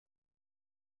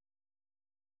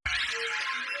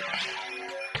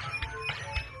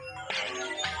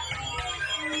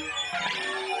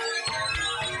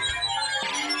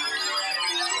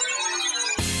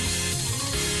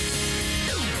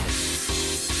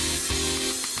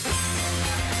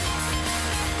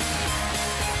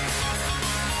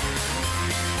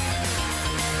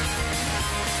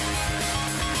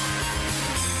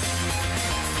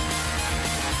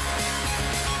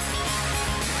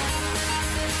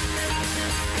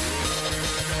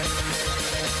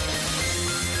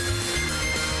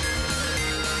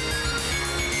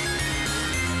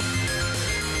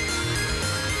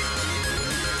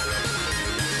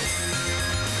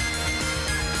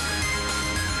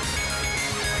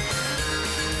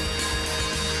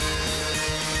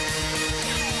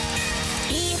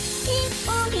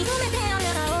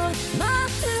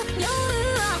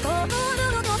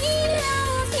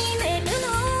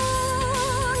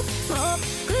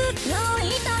の言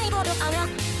いたいことあな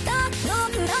たの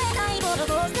伝えたいことこ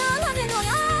そまでの闇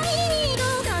にど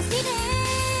かして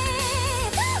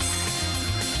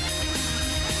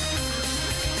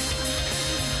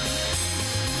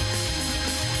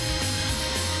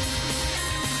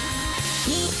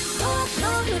人の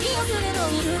ふりをするの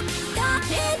にふた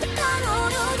れたの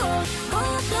よこ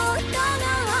そったな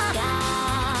ら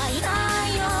大体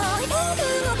よ僕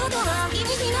のことは気に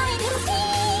しないでほしい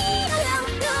からど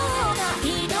うか一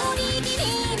人きり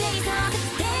でいさせ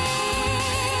て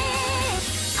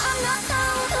あなた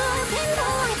を当然ボ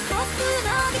ーイ僕が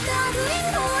来たフレン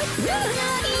ド無邪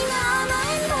気な甘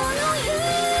えん坊の夢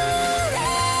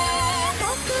僕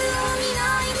を見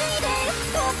ないでいて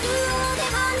僕を手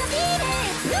放して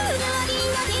無邪気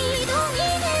な瞳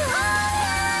で笑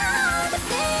っ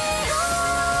てよ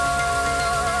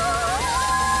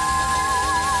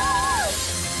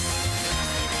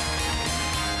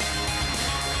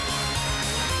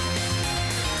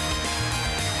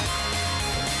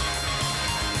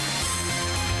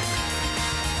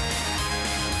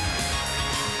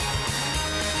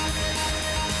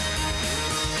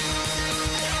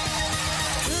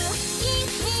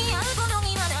にあること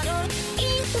にはなる意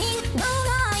味の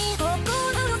ない心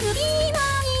の隙間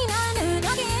になるだ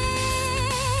け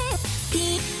き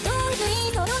っと水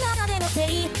素の中でのせ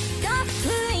いが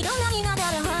水道なりなが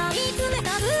ら張り詰めた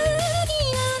武器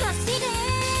濡らして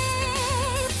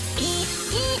息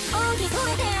を潜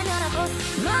めてならこ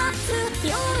待つ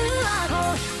夜は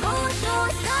こう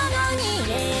さらに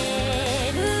ね